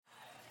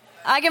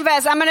I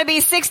confess, I'm going to be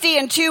 60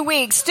 in 2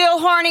 weeks. Still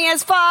horny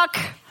as fuck.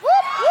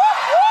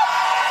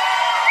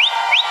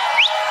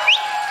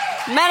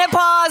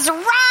 Menopause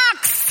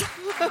rocks.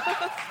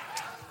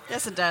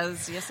 Yes, it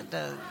does. Yes, it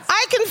does.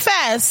 I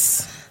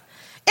confess,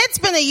 it's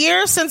been a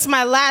year since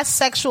my last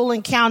sexual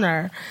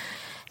encounter.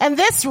 And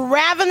this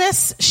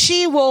ravenous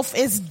she-wolf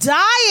is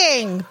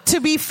dying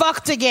to be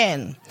fucked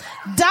again.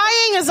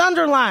 Dying is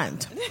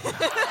underlined.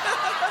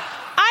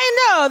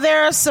 I know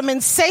there are some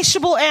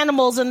insatiable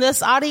animals in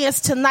this audience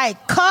tonight.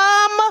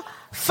 Come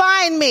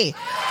find me.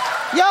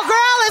 Your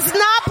girl is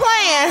not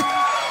playing.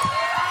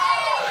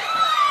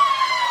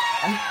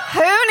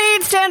 Who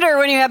needs Tinder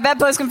when you have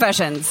bedpost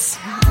confessions?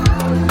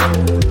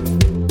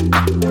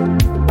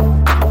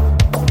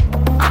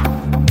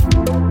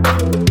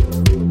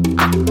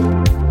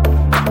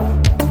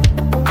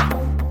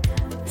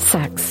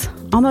 Sex.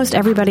 Almost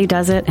everybody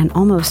does it, and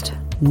almost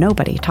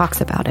nobody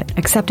talks about it,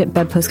 except at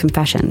Bedpost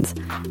Confessions,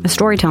 a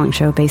storytelling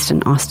show based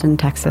in Austin,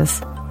 Texas.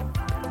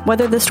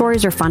 Whether the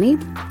stories are funny,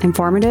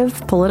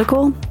 informative,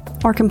 political,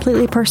 or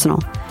completely personal,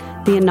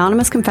 the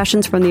anonymous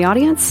confessions from the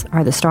audience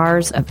are the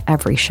stars of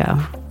every show.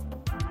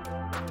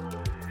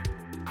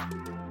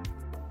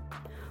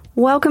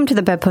 Welcome to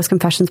the Bedpost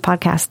Confessions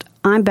podcast.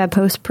 I'm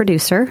Bedpost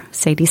producer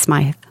Sadie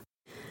Smythe.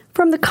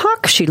 From the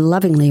cock she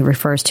lovingly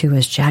refers to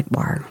as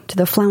Jaguar, to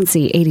the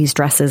flouncy 80s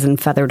dresses and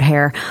feathered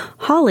hair,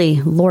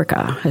 Holly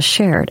Lorca has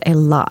shared a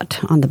lot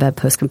on the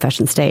Bedpost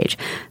Confession stage.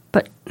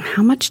 But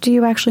how much do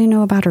you actually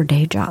know about her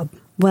day job?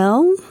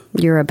 Well,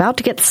 you're about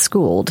to get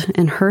schooled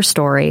in her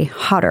story,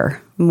 Hotter,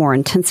 More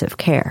Intensive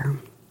Care.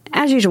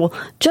 As usual,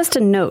 just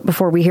a note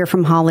before we hear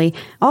from Holly,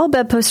 all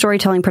Bedpost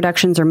storytelling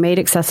productions are made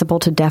accessible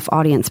to deaf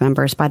audience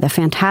members by the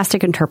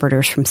fantastic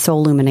interpreters from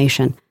Soul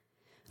Illumination.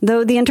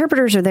 Though the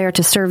interpreters are there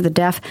to serve the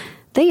deaf,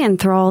 they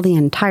enthrall the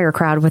entire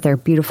crowd with their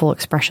beautiful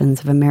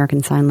expressions of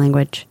American Sign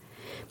Language.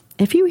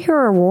 If you hear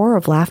a roar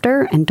of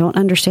laughter and don't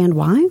understand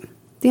why,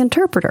 the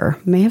interpreter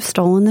may have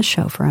stolen the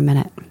show for a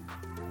minute.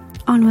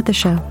 On with the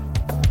show.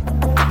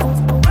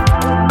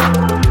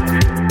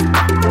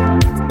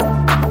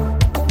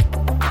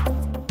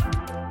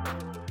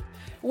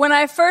 When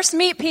I first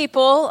meet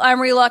people, I'm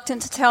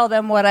reluctant to tell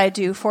them what I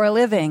do for a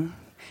living.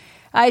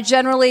 I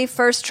generally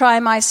first try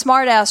my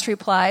smart-ass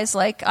replies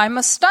like I'm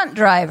a stunt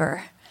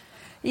driver,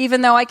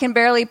 even though I can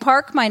barely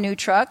park my new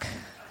truck,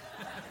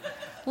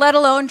 let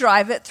alone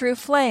drive it through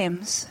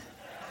flames.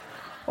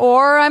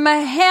 Or I'm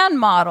a hand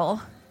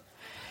model,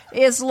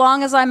 as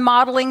long as I'm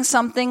modeling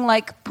something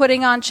like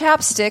putting on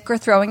chapstick or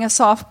throwing a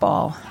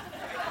softball.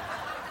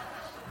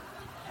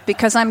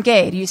 Because I'm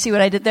gay. Do you see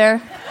what I did there?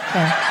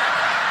 Okay.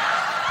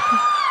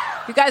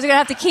 You guys are going to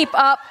have to keep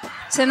up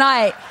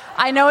tonight.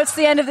 I know it's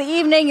the end of the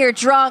evening, you're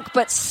drunk,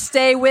 but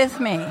stay with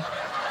me.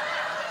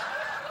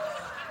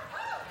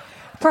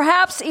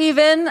 Perhaps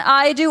even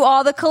I do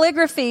all the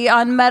calligraphy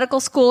on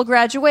medical school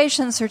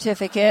graduation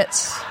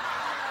certificates.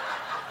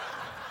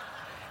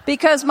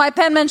 Because my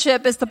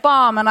penmanship is the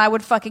bomb and I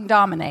would fucking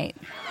dominate.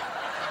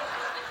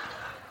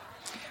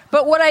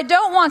 But what I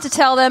don't want to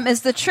tell them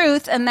is the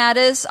truth, and that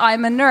is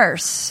I'm a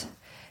nurse.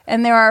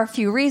 And there are a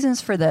few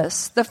reasons for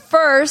this. The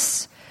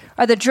first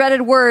are the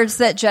dreaded words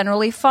that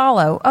generally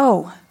follow.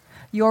 Oh,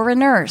 you're a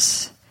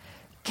nurse.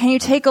 Can you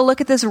take a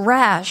look at this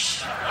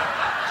rash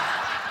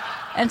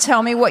and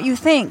tell me what you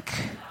think?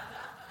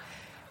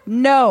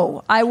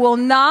 No, I will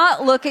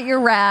not look at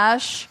your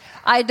rash.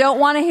 I don't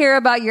want to hear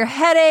about your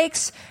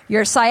headaches,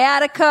 your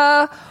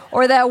sciatica,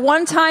 or that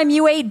one time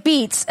you ate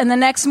beets and the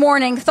next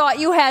morning thought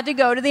you had to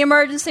go to the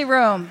emergency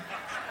room.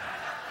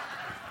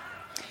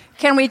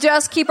 Can we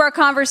just keep our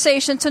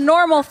conversation to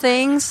normal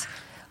things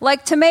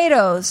like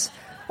tomatoes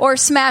or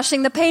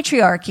smashing the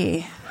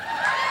patriarchy?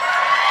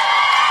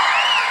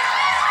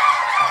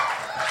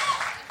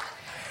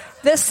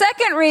 The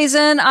second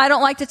reason I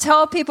don't like to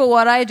tell people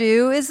what I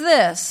do is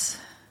this.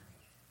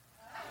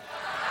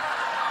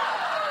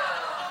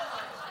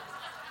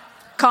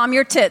 Calm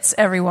your tits,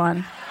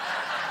 everyone.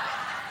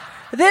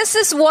 This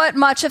is what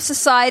much of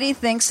society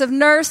thinks of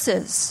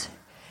nurses.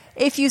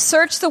 If you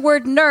search the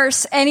word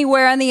nurse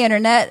anywhere on the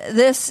internet,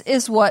 this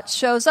is what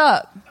shows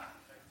up.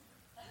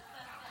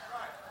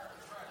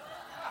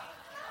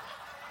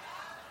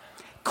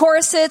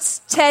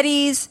 Corsets,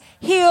 teddies,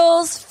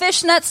 heels,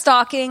 fishnet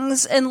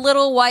stockings, and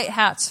little white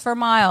hats for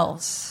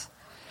miles.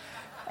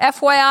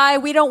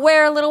 FYI, we don't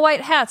wear little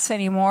white hats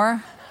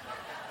anymore.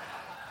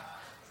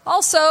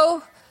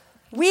 Also,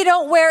 we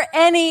don't wear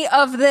any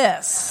of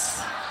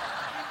this.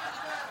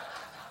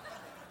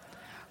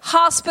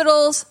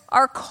 Hospitals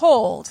are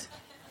cold.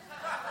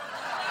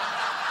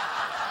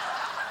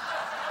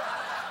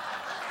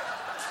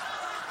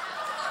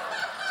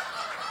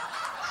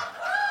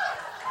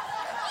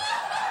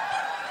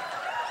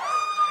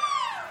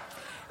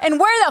 And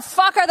where the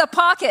fuck are the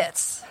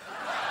pockets?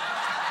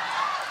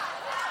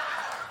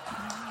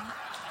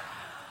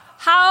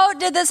 How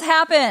did this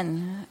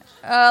happen?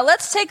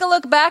 Let's take a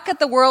look back at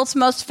the world's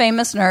most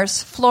famous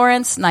nurse,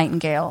 Florence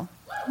Nightingale.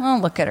 Oh,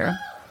 look at her.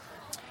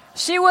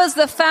 She was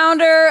the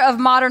founder of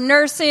modern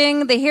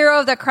nursing, the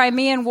hero of the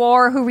Crimean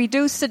War, who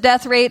reduced the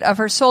death rate of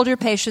her soldier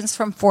patients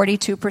from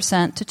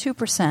 42% to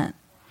 2%.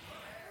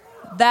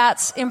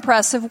 That's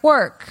impressive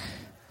work.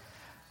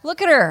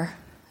 Look at her.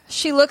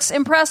 She looks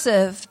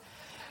impressive.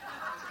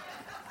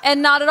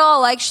 And not at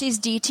all like she's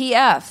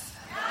DTF.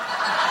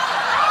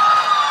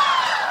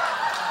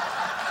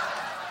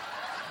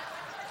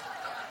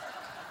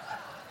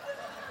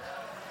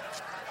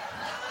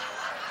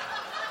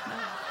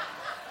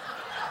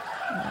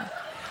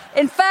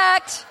 In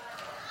fact,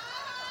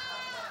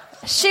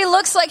 she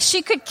looks like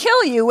she could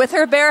kill you with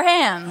her bare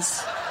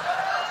hands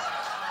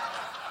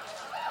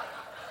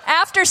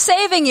after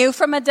saving you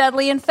from a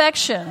deadly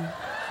infection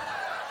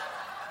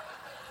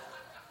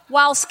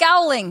while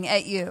scowling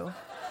at you.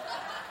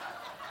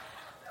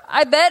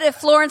 I bet if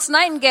Florence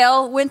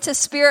Nightingale went to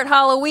Spirit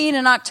Halloween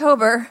in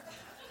October,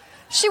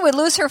 she would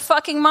lose her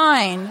fucking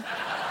mind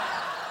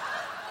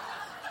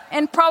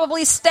and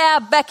probably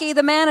stab Becky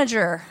the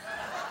manager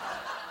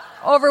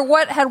over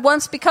what had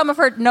once become of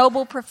her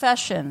noble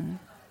profession.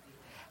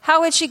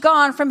 How had she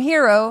gone from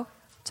hero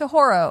to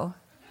horo?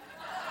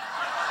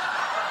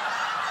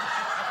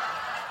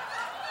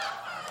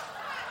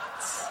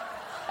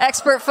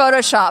 Expert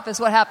Photoshop is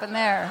what happened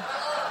there.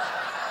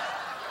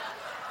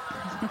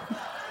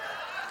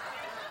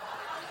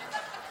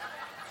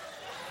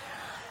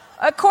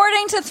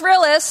 According to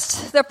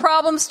Thrillist, the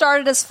problem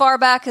started as far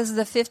back as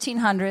the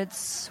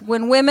 1500s,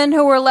 when women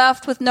who were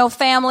left with no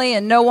family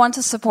and no one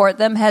to support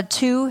them had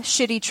two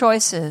shitty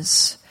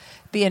choices: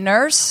 be a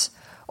nurse,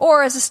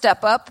 or as a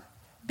step up,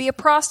 be a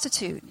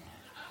prostitute.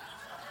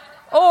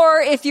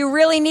 Or if you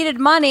really needed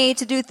money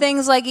to do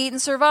things like eat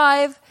and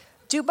survive,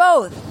 do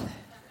both.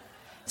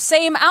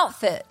 Same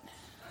outfit.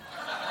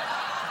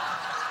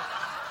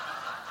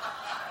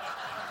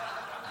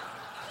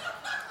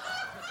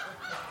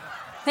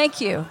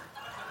 Thank you.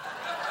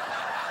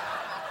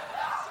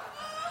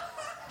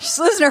 She's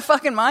losing her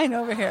fucking mind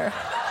over here.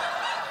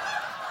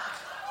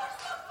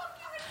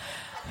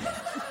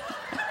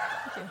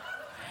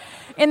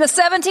 In the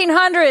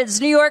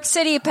 1700s, New York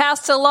City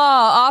passed a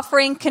law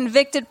offering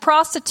convicted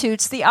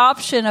prostitutes the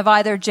option of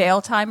either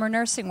jail time or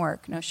nursing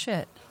work. No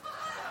shit.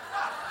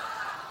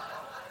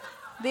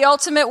 The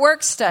ultimate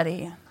work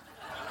study.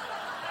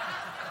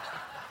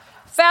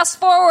 Fast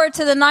forward to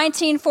the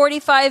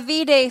 1945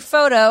 V-Day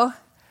photo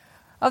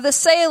of the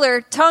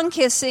sailor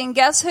tongue-kissing,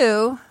 guess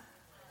who?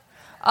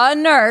 A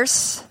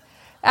nurse,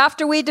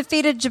 after we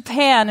defeated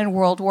Japan in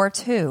World War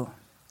II.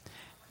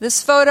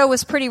 This photo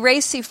was pretty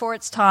racy for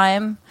its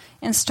time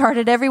and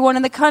started everyone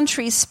in the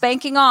country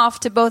spanking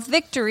off to both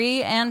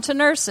victory and to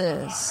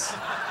nurses.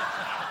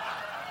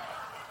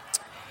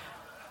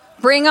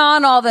 Bring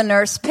on all the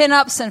nurse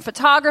pinups and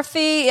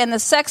photography and the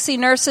sexy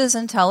nurses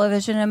in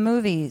television and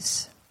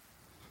movies.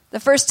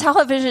 The first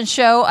television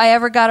show I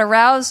ever got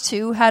aroused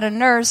to had a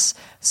nurse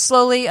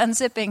slowly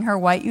unzipping her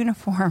white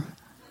uniform.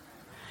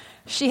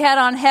 She had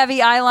on heavy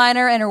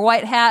eyeliner and her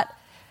white hat.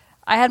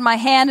 I had my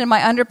hand in my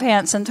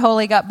underpants and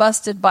totally got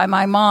busted by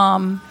my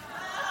mom,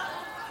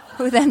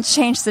 who then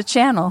changed the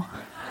channel.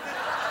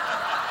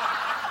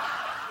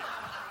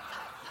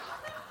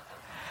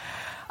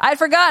 I'd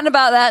forgotten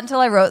about that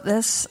until I wrote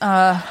this.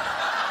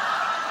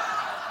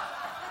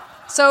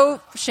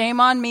 So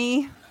shame on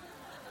me.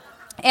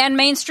 And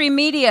mainstream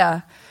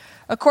media.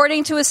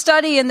 According to a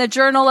study in the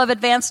Journal of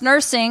Advanced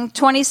Nursing,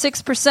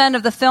 26%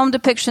 of the film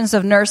depictions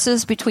of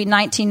nurses between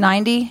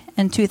 1990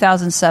 and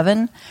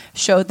 2007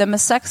 showed them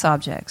as sex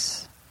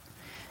objects.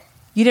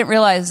 You didn't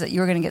realize that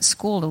you were going to get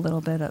schooled a little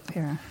bit up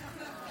here.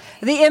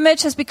 The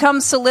image has become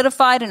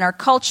solidified in our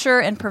culture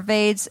and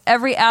pervades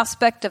every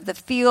aspect of the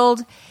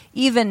field.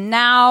 Even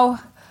now,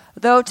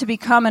 though, to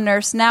become a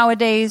nurse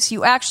nowadays,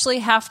 you actually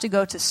have to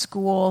go to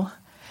school,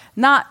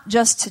 not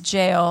just to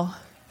jail.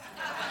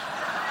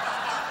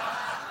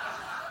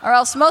 Or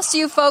else most of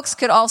you folks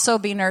could also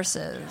be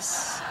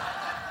nurses.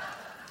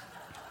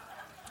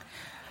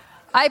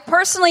 I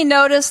personally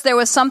noticed there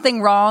was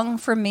something wrong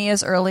for me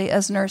as early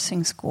as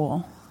nursing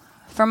school.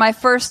 For my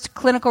first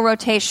clinical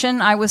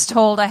rotation, I was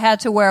told I had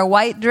to wear a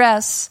white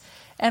dress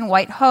and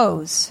white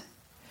hose.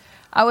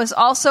 I was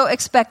also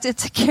expected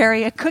to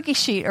carry a cookie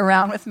sheet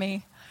around with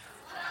me.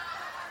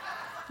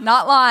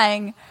 Not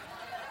lying.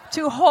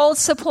 To hold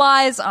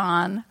supplies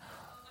on.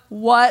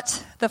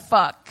 What the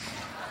fuck?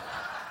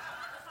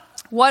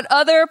 What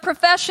other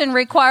profession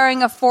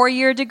requiring a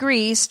 4-year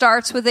degree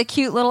starts with a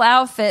cute little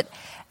outfit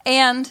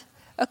and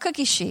a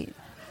cookie sheet?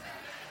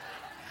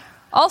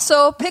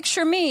 Also,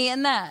 picture me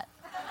in that.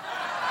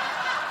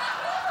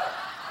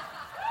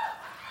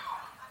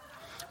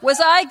 Was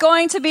I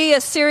going to be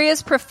a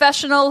serious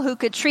professional who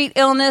could treat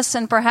illness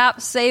and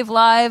perhaps save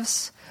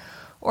lives?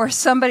 Or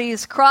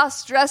somebody's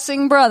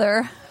cross-dressing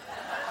brother?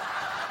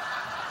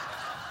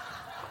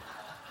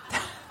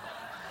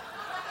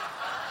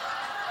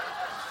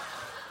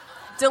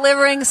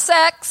 Delivering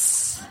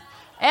sex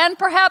and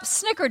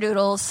perhaps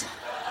snickerdoodles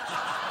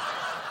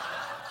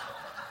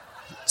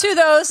to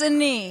those in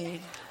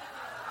need.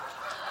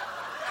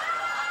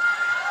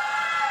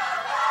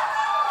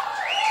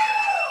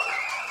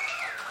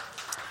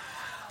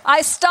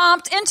 I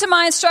stomped into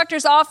my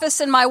instructor's office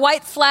in my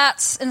white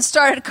flats and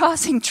started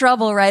causing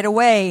trouble right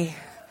away.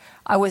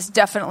 I was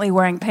definitely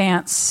wearing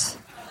pants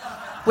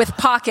with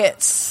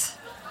pockets.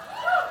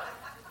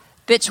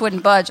 Bitch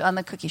wouldn't budge on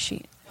the cookie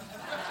sheet.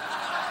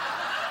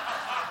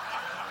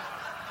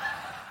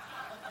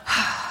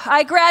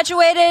 I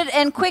graduated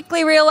and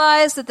quickly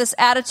realized that this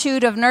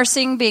attitude of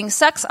nursing being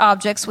sex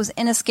objects was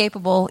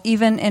inescapable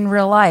even in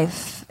real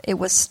life. It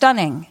was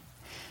stunning.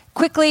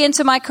 Quickly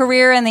into my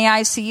career in the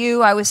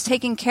ICU, I was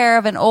taking care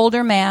of an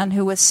older man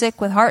who was sick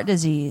with heart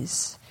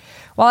disease.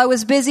 While I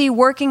was busy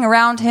working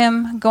around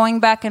him, going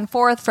back and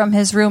forth from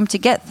his room to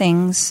get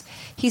things,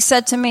 he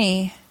said to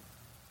me,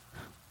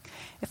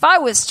 "If I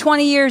was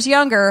 20 years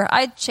younger,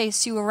 I'd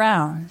chase you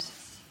around."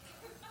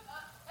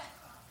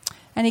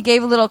 And he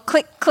gave a little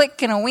click,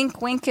 click, and a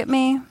wink, wink at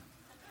me.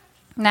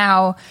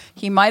 Now,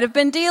 he might have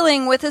been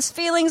dealing with his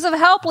feelings of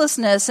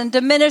helplessness and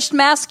diminished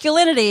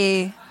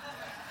masculinity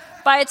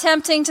by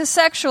attempting to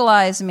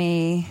sexualize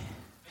me.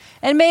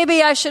 And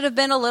maybe I should have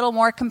been a little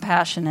more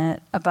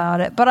compassionate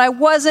about it, but I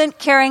wasn't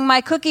carrying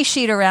my cookie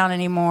sheet around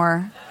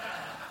anymore.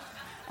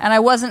 And I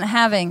wasn't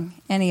having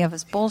any of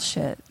his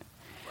bullshit.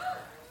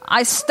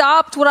 I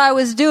stopped what I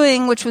was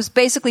doing, which was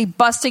basically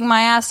busting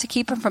my ass to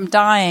keep him from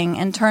dying,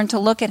 and turned to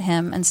look at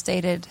him and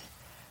stated,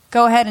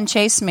 "Go ahead and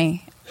chase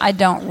me. I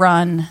don't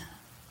run."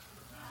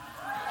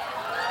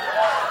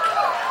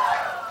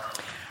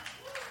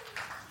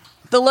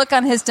 The look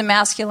on his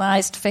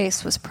demasculinized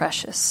face was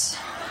precious.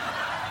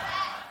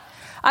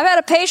 I've had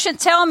a patient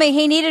tell me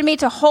he needed me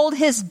to hold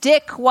his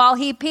dick while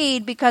he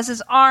peed because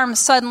his arms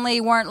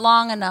suddenly weren't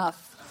long enough.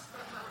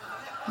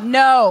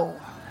 No.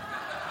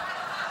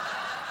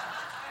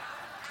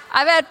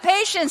 I've had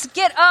patients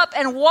get up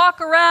and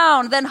walk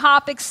around, then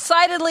hop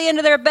excitedly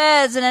into their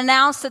beds and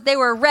announce that they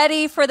were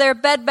ready for their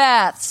bed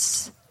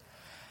baths.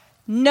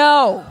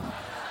 No.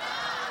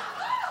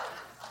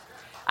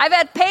 I've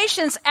had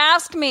patients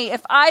ask me if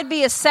I'd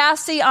be as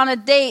sassy on a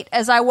date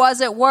as I was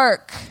at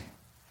work.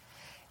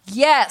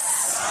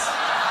 Yes.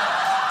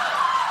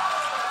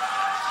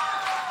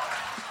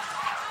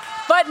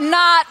 But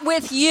not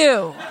with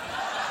you.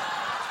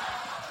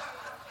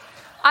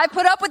 I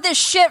put up with this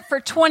shit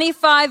for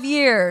 25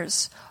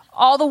 years,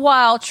 all the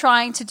while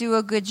trying to do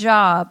a good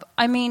job.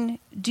 I mean,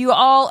 do you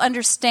all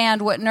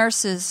understand what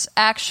nurses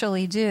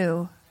actually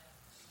do?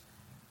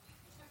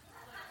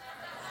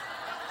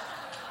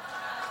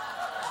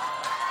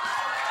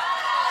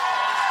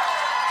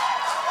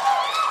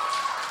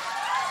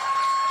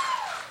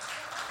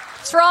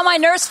 It's for all my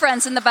nurse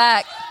friends in the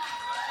back.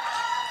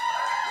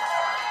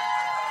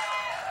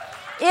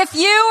 If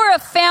you or a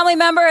family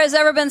member has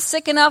ever been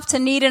sick enough to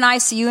need an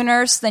ICU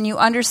nurse, then you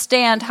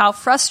understand how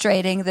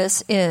frustrating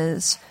this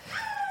is.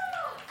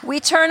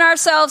 We turn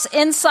ourselves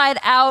inside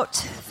out,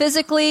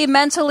 physically,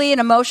 mentally, and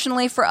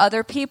emotionally for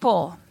other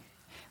people.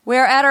 We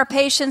are at our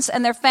patients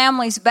and their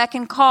families' beck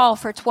and call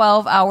for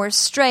 12 hours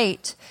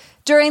straight.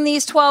 During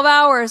these 12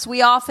 hours,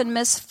 we often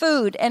miss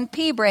food and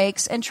pee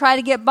breaks and try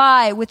to get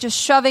by with just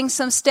shoving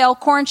some stale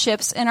corn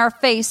chips in our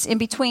face in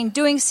between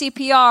doing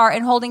CPR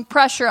and holding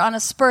pressure on a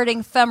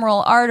spurting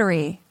femoral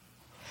artery.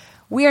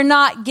 We are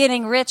not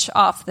getting rich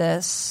off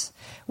this.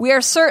 We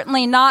are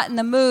certainly not in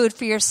the mood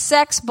for your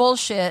sex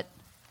bullshit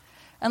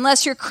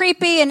unless your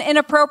creepy and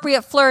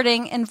inappropriate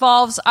flirting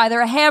involves either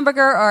a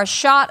hamburger or a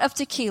shot of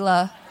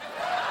tequila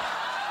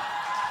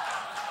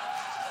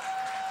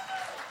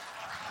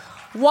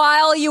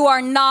while you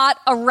are not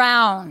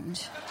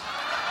around.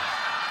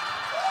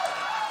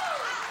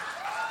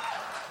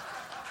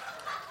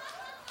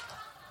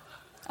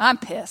 I'm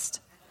pissed.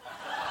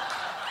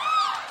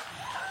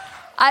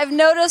 I've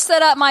noticed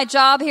that at my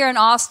job here in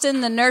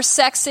Austin, the nurse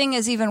sexing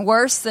is even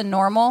worse than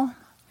normal.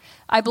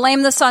 I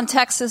blame this on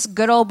Texas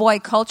good old boy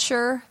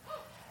culture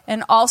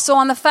and also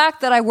on the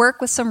fact that I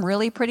work with some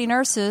really pretty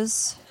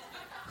nurses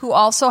who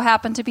also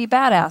happen to be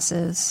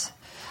badasses.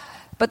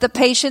 But the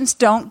patients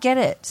don't get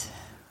it.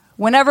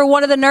 Whenever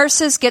one of the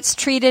nurses gets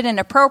treated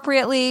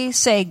inappropriately,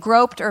 say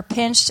groped or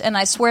pinched, and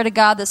I swear to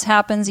God this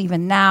happens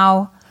even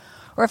now,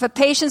 or if a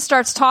patient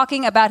starts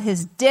talking about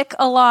his dick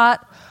a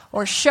lot,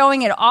 or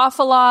showing it off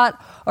a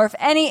lot, or if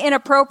any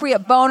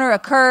inappropriate boner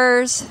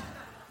occurs,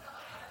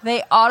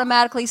 they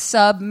automatically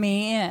sub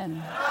me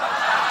in.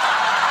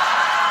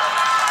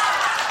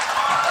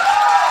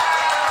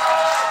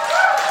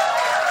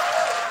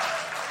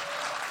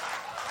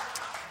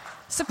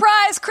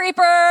 Surprise,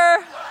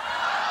 creeper!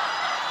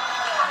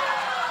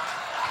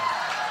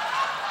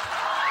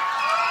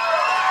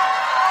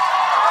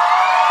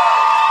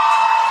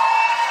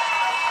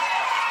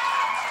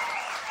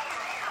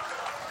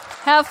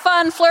 Have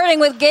fun flirting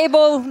with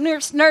Gable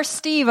Nurse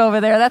Steve over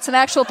there. That's an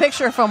actual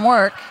picture from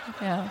work.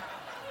 Yeah.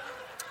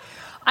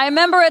 I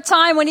remember a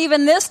time when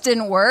even this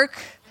didn't work.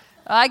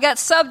 I got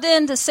subbed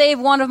in to save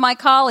one of my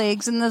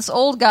colleagues, and this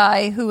old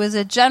guy who was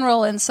a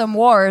general in some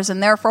wars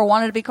and therefore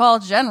wanted to be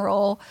called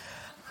General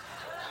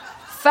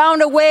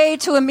found a way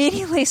to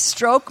immediately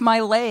stroke my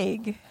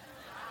leg.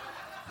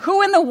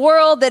 Who in the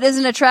world that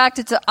isn't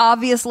attracted to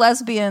obvious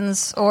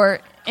lesbians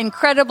or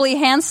incredibly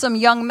handsome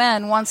young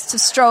men wants to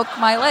stroke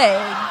my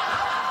leg.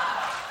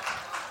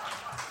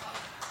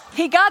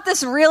 He got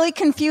this really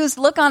confused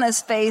look on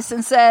his face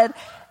and said,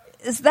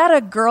 "Is that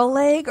a girl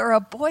leg or a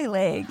boy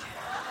leg?"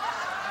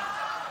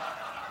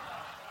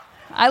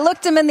 I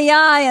looked him in the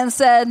eye and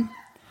said,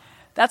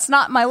 "That's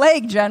not my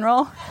leg,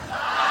 General."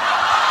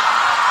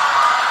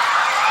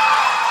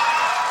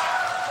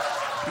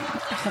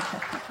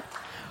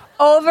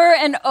 Over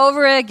and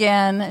over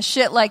again,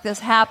 shit like this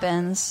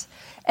happens.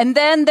 And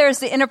then there's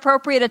the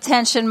inappropriate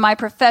attention my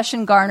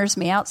profession garners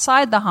me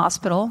outside the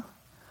hospital.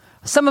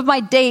 Some of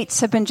my dates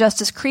have been just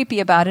as creepy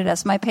about it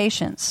as my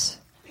patients.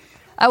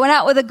 I went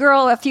out with a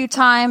girl a few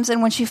times,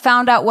 and when she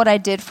found out what I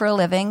did for a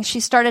living, she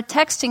started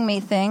texting me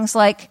things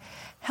like,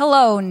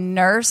 "Hello,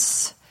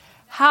 nurse.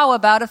 How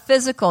about a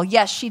physical?"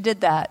 Yes, she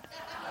did that.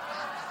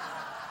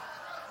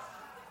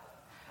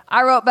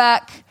 I wrote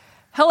back,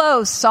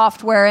 "Hello,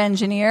 software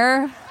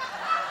engineer.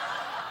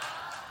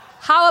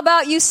 How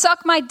about you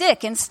suck my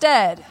dick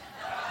instead?"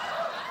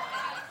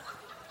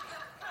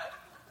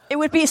 It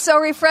would be so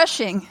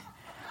refreshing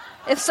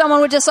if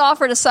someone would just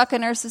offer to suck a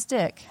nurse's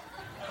dick.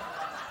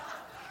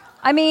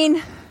 I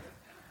mean,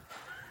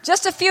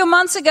 just a few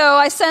months ago,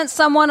 I sent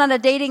someone on a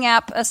dating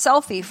app a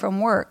selfie from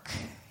work.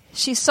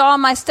 She saw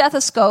my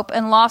stethoscope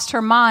and lost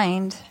her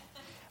mind.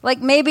 Like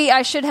maybe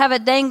I should have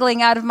it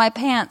dangling out of my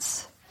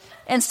pants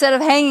instead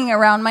of hanging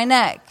around my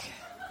neck.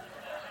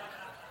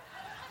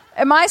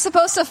 Am I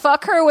supposed to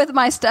fuck her with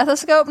my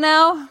stethoscope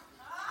now?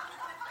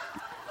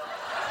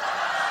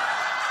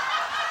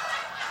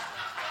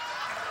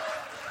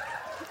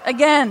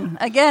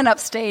 Again,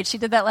 upstage. She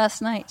did that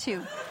last night,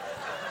 too.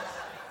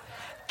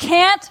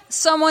 Can't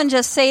someone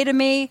just say to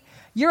me,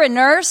 "You're a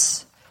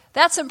nurse?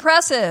 That's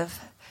impressive.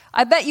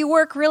 I bet you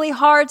work really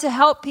hard to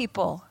help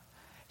people.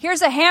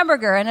 Here's a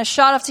hamburger and a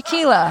shot of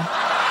tequila."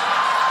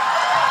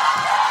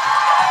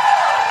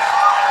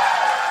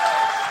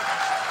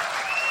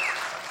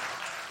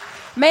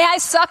 May I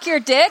suck your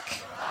dick?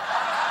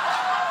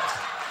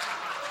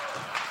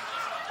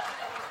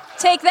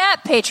 Take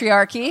that,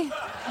 patriarchy.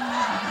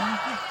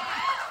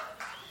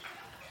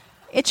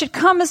 It should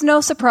come as no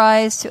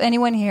surprise to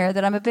anyone here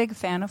that I'm a big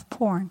fan of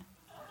porn.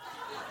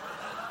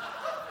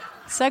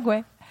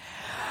 Segue.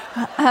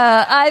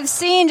 I've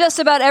seen just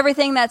about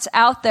everything that's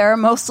out there,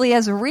 mostly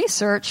as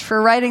research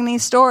for writing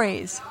these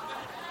stories.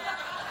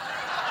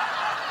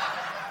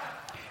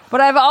 But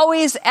I've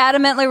always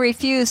adamantly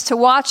refused to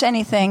watch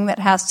anything that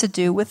has to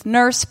do with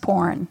nurse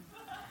porn.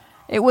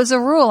 It was a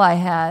rule I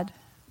had.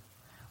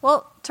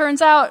 Well,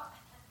 turns out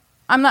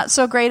I'm not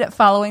so great at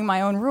following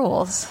my own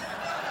rules.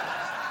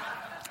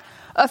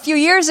 A few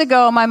years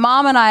ago, my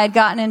mom and I had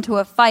gotten into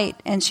a fight,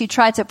 and she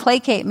tried to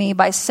placate me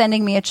by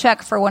sending me a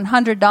check for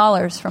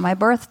 $100 for my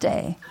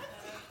birthday.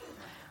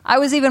 I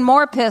was even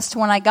more pissed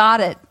when I got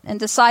it and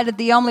decided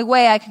the only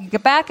way I could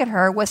get back at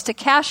her was to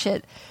cash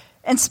it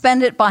and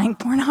spend it buying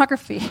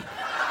pornography.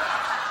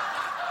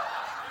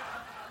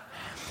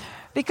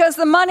 Because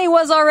the money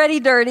was already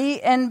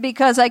dirty, and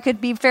because I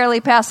could be fairly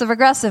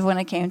passive-aggressive when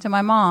it came to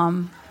my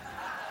mom.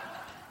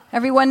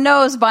 Everyone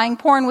knows buying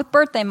porn with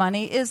birthday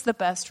money is the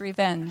best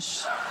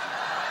revenge.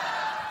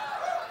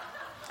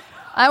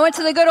 I went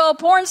to the good old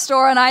porn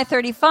store on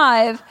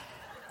I-35,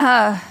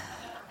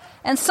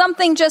 and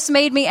something just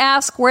made me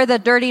ask where the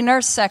dirty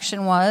nurse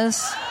section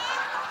was.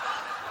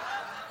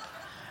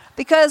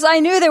 Because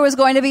I knew there was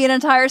going to be an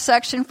entire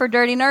section for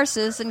dirty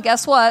nurses, and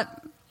guess what?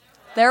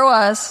 There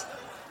was.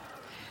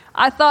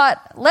 I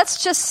thought,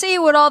 let's just see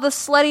what all the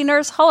slutty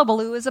nurse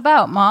hullabaloo is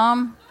about,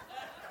 Mom.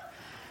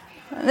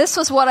 This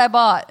was what I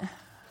bought.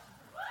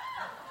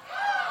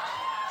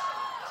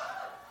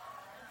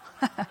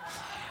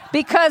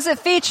 Because it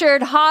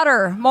featured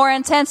hotter, more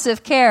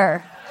intensive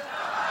care.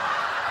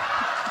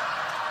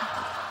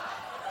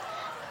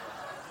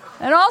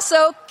 And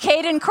also,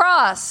 Caden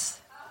Cross.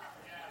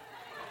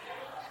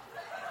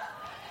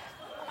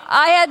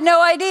 I had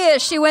no idea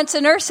she went to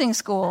nursing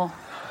school.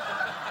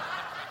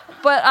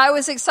 But I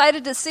was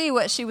excited to see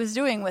what she was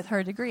doing with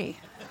her degree.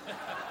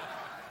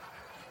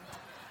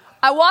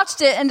 I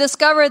watched it and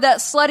discovered that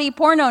slutty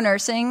porno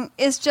nursing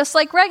is just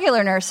like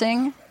regular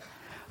nursing.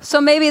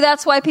 So maybe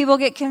that's why people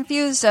get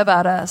confused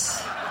about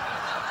us.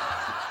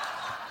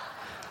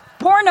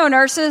 Porno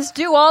nurses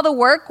do all the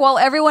work while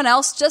everyone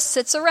else just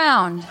sits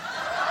around.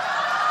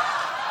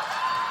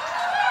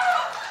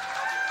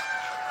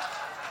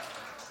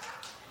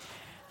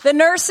 The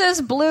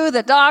nurses blew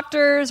the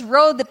doctors,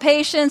 rode the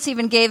patients,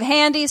 even gave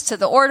handies to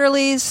the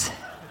orderlies.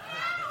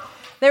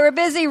 They were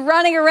busy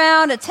running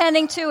around,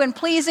 attending to and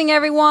pleasing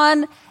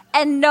everyone,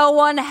 and no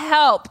one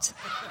helped.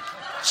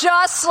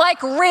 Just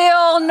like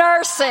real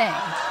nursing.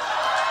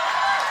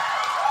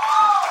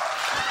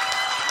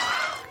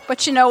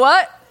 But you know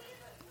what?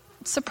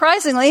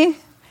 Surprisingly,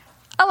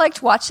 I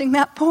liked watching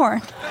that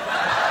porn.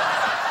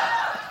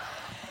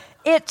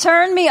 It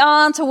turned me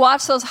on to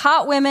watch those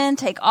hot women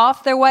take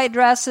off their white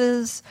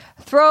dresses,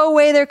 throw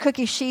away their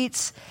cookie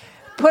sheets,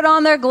 put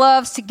on their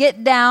gloves to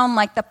get down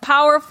like the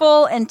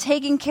powerful and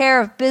taking care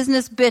of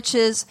business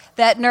bitches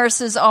that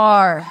nurses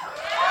are.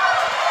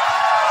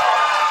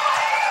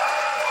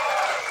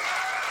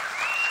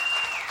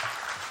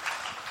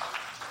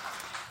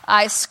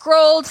 I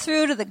scrolled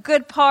through to the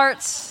good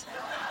parts,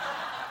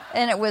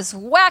 and it was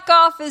whack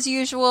off as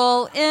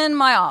usual in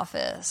my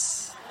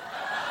office.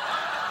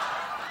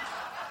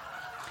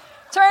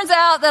 Turns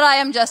out that I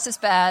am just as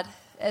bad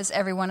as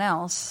everyone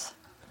else.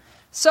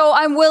 So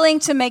I'm willing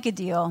to make a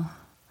deal.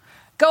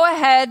 Go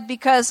ahead,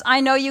 because I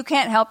know you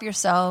can't help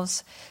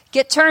yourselves.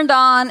 Get turned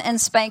on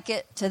and spank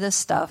it to this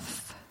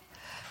stuff.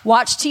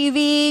 Watch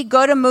TV,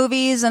 go to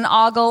movies, and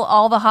ogle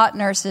all the hot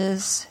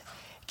nurses.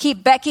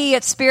 Keep Becky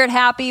at Spirit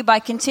happy by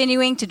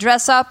continuing to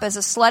dress up as a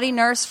slutty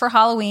nurse for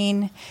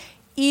Halloween.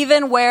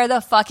 Even wear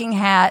the fucking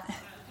hat.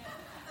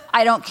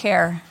 I don't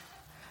care.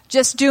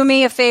 Just do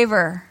me a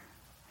favor.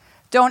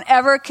 Don't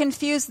ever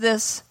confuse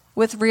this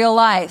with real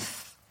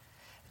life.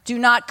 Do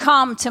not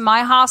come to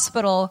my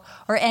hospital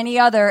or any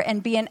other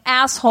and be an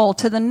asshole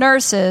to the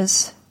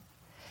nurses.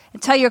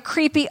 And tell your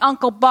creepy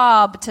Uncle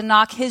Bob to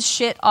knock his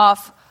shit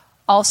off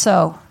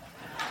also.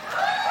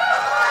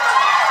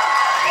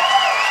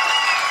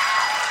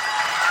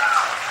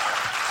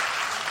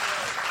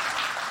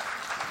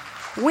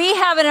 We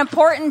have an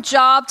important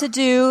job to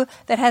do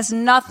that has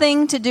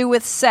nothing to do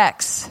with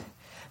sex.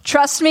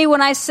 Trust me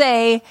when I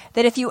say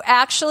that if you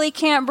actually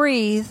can't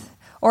breathe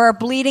or are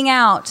bleeding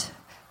out,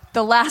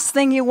 the last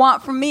thing you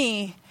want from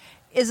me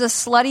is a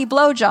slutty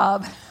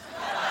blowjob.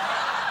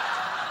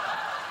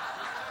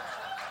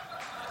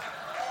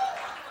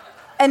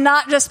 And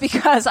not just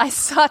because I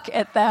suck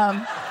at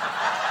them.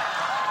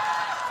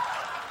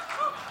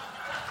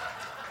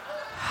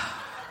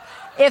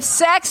 If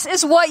sex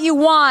is what you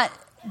want,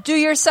 do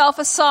yourself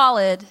a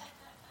solid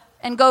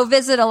and go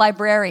visit a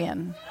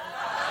librarian.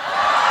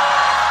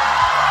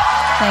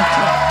 Thank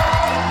you.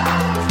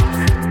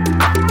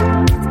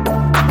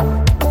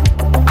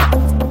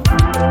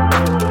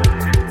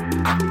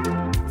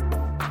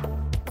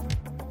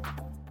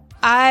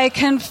 I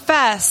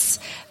confess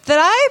that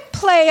I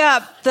play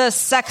up the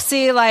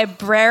sexy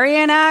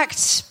librarian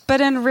act,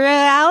 but in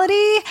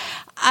reality,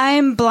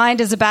 I'm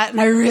blind as a bat and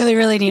I really,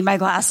 really need my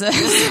glasses.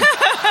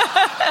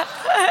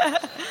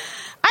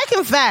 I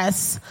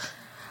confess,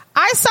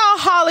 I saw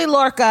Holly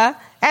Lorca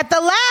at the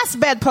last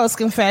Bedpost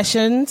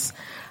Confessions.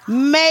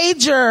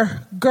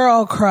 Major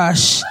girl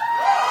crush.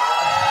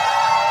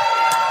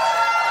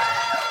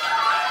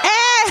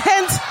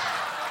 And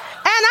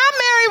I'm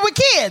married with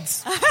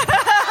kids.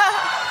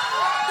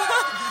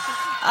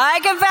 I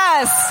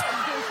confess,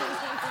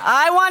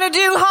 I want to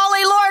do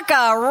Holly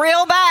Lorca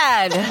real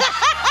bad.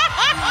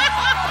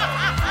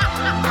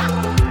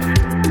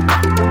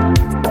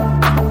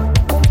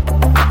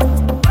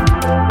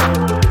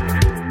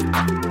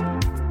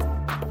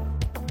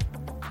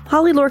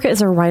 Holly Lorca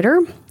is a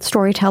writer,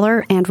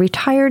 storyteller, and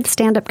retired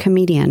stand-up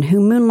comedian who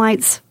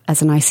moonlights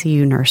as an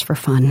ICU nurse for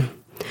fun.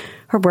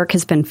 Her work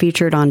has been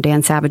featured on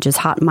Dan Savage's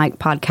Hot Mic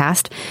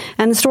podcast,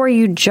 and the story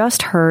you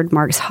just heard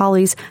marks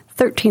Holly's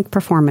 13th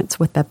performance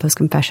with Bedpost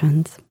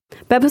Confessions.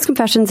 Bedpost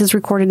Confessions is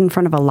recorded in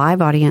front of a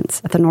live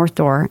audience at the North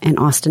Door in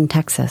Austin,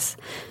 Texas.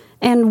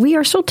 And we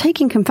are still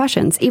taking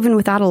confessions, even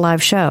without a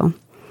live show.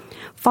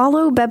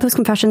 Follow Bedpost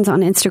Confessions on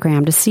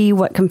Instagram to see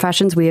what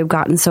confessions we have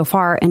gotten so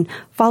far, and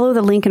follow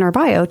the link in our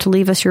bio to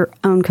leave us your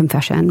own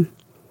confession.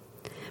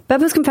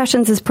 Bedpost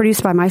Confessions is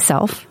produced by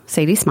myself,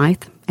 Sadie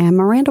Smythe, and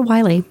Miranda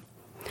Wiley.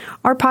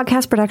 Our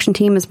podcast production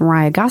team is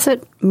Mariah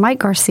Gossett, Mike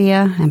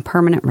Garcia, and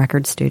Permanent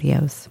Record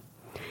Studios.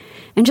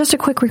 And just a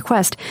quick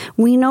request,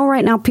 we know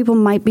right now people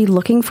might be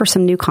looking for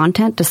some new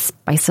content to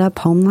spice up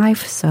home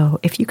life,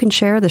 so if you can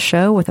share the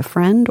show with a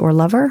friend or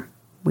lover,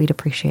 we'd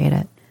appreciate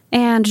it.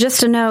 And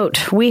just a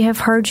note, we have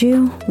heard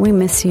you, we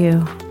miss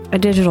you. A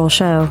digital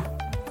show,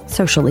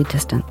 socially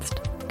distanced,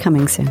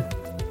 coming soon.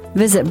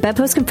 Visit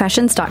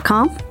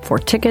bedpostconfessions.com for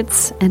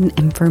tickets and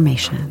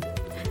information.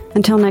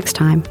 Until next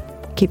time,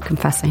 keep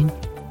confessing.